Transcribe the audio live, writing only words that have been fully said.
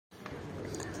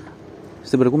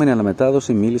Στην προηγούμενη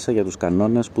αναμετάδοση μίλησα για τους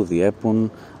κανόνες που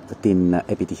διέπουν την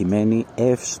επιτυχημένη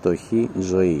εύστοχη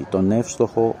ζωή, τον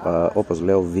εύστοχο, όπως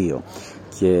λέω, βίο.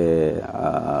 Και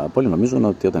πολλοί νομίζουν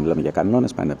ότι όταν μιλάμε για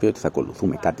κανόνες πάει να πει ότι θα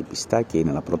ακολουθούμε κάτι πιστά και είναι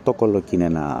ένα πρωτόκολλο και είναι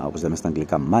ένα, όπως λέμε στα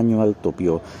αγγλικά, manual, το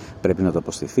οποίο πρέπει να το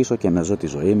αποστηθήσω και να ζω τη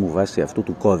ζωή μου βάσει αυτού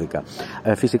του κώδικα.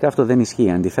 Φυσικά αυτό δεν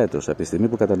ισχύει. Αντιθέτως, από τη στιγμή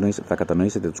που θα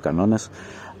κατανοήσετε τους κανόνες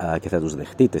και θα τους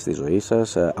δεχτείτε στη ζωή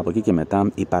σας, από εκεί και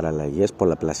μετά οι παραλλαγές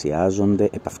πολλαπλασιάζονται,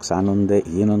 επαυξάνονται,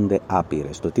 γίνονται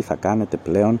άπειρες. Το τι θα κάνετε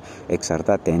πλέον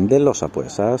εξαρτάται εντελώς από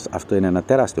εσάς. Αυτό είναι ένα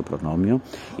τεράστιο προνόμιο,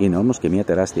 είναι όμως και μια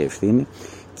τεράστια ευθύνη.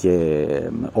 Και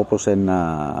όπως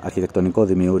ένα αρχιτεκτονικό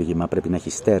δημιούργημα πρέπει να έχει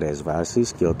στέρεες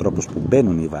βάσεις και ο τρόπος που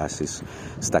μπαίνουν οι βάσεις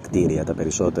στα κτίρια τα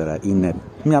περισσότερα είναι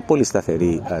μια πολύ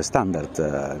σταθερή στάνταρτ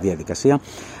διαδικασία,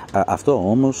 αυτό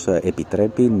όμως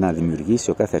επιτρέπει να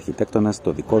δημιουργήσει ο κάθε αρχιτέκτονας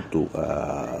το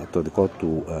δικό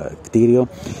του κτίριο,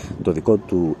 το δικό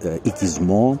του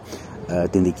οικισμό,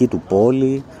 την δική του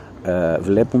πόλη.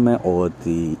 Βλέπουμε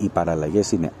ότι οι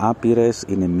παραλλαγές είναι άπειρες,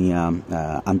 είναι μια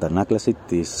αντανάκλαση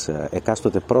της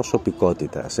εκάστοτε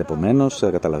προσωπικότητας. Επομένως,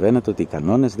 καταλαβαίνετε ότι οι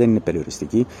κανόνες δεν είναι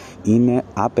περιοριστικοί, είναι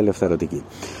απελευθερωτικοί.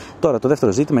 Τώρα, το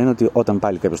δεύτερο ζήτημα είναι ότι όταν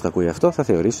πάλι κάποιος το ακούει αυτό, θα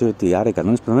θεωρήσει ότι άρα οι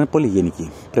κανόνες πρέπει να είναι πολύ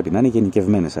γενικοί. Πρέπει να είναι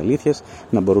γενικευμένες αλήθειες,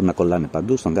 να μπορούν να κολλάνε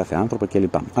παντού, στον κάθε άνθρωπο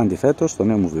κλπ. Αντιθέτως, στο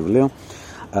νέο μου βιβλίο,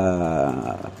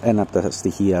 ένα από τα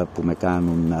στοιχεία που με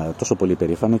κάνουν τόσο πολύ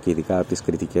περήφανο και ειδικά από τις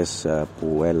κριτικές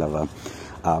που έλαβα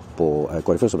από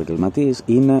κορυφαίους επαγγελματίες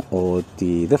είναι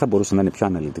ότι δεν θα μπορούσε να είναι πιο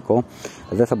αναλυτικό,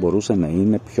 δεν θα μπορούσε να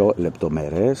είναι πιο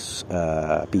λεπτομερές.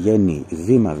 Πηγαίνει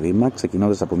βήμα-βήμα,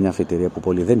 ξεκινώντας από μια αφετηρία που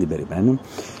πολλοί δεν την περιμένουν,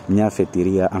 μια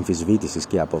αφετηρία αμφισβήτησης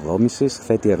και αποδόμησης,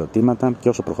 θέτει ερωτήματα και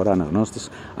όσο προχωρά αναγνώστης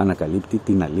ανακαλύπτει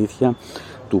την αλήθεια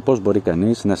του πώς μπορεί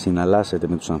κανείς να συναλλάσσεται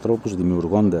με τους ανθρώπους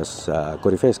δημιουργώντας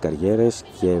κορυφαίες καριέρες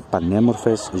και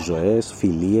πανέμορφες ζωές,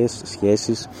 φιλίες,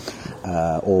 σχέσεις,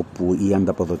 όπου η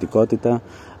ανταποδοτικότητα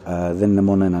δεν είναι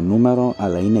μόνο ένα νούμερο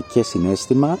αλλά είναι και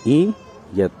συναίσθημα, ή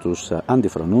για τους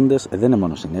αντιφρονούντες δεν είναι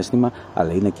μόνο συναίσθημα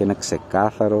αλλά είναι και ένα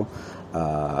ξεκάθαρο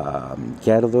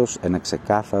κέρδος, ένα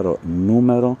ξεκάθαρο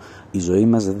νούμερο. Η ζωή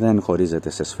μας δεν χωρίζεται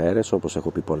σε σφαίρες, όπως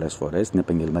έχω πει πολλές φορές, την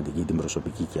επαγγελματική, την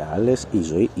προσωπική και άλλες. Η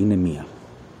ζωή είναι μία.